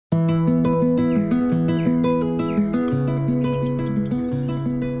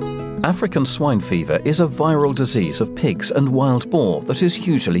African swine fever is a viral disease of pigs and wild boar that is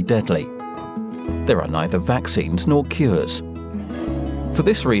usually deadly. There are neither vaccines nor cures. For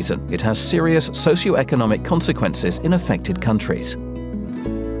this reason, it has serious socio-economic consequences in affected countries.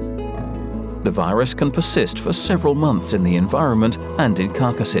 The virus can persist for several months in the environment and in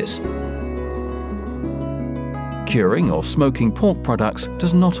carcasses. Curing or smoking pork products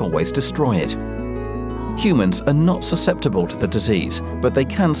does not always destroy it. Humans are not susceptible to the disease, but they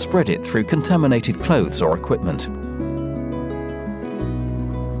can spread it through contaminated clothes or equipment.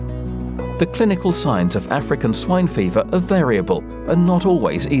 The clinical signs of African swine fever are variable and not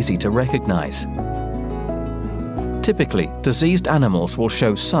always easy to recognize. Typically, diseased animals will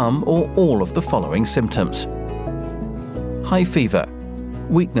show some or all of the following symptoms: high fever,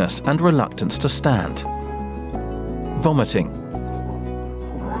 weakness and reluctance to stand, vomiting,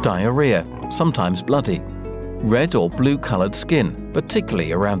 diarrhea, sometimes bloody, red or blue-coloured skin,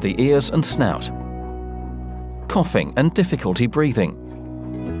 particularly around the ears and snout, coughing and difficulty breathing,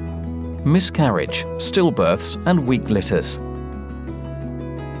 miscarriage, stillbirths and weak litters.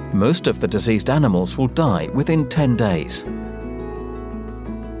 Most of the diseased animals will die within 10 days.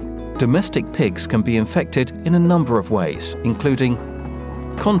 Domestic pigs can be infected in a number of ways, including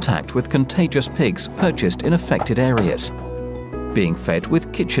contact with contagious pigs purchased in affected areas, being fed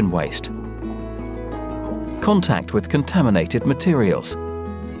with kitchen waste, contact with contaminated materials,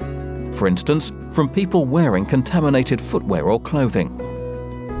 for instance, from people wearing contaminated footwear or clothing.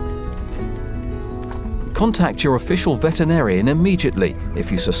 Contact your official veterinarian immediately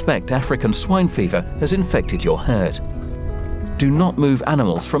if you suspect African swine fever has infected your herd. Do not move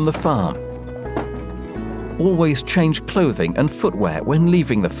animals from the farm. Always change clothing and footwear when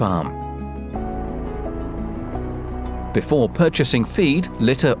leaving the farm. Before purchasing feed,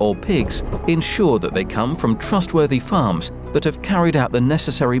 litter or pigs, ensure that they come from trustworthy farms that have carried out the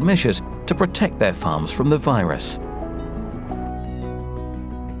necessary measures to protect their farms from the virus.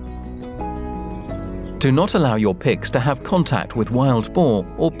 Do not allow your pigs to have contact with wild boar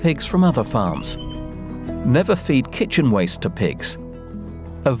or pigs from other farms. Never feed kitchen waste to pigs.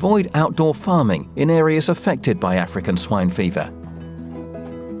 Avoid outdoor farming in areas affected by African swine fever.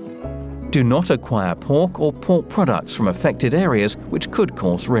 Do not acquire pork or pork products from affected areas which could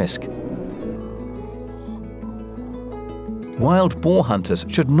cause risk. Wild boar hunters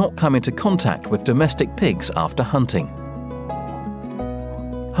should not come into contact with domestic pigs after hunting.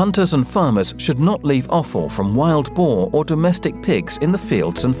 Hunters and farmers should not leave offal from wild boar or domestic pigs in the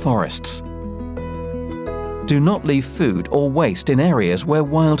fields and forests. Do not leave food or waste in areas where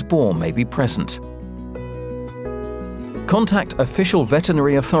wild boar may be present. Contact official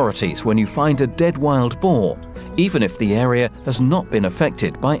veterinary authorities when you find a dead wild boar, even if the area has not been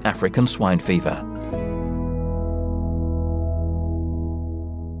affected by African swine fever.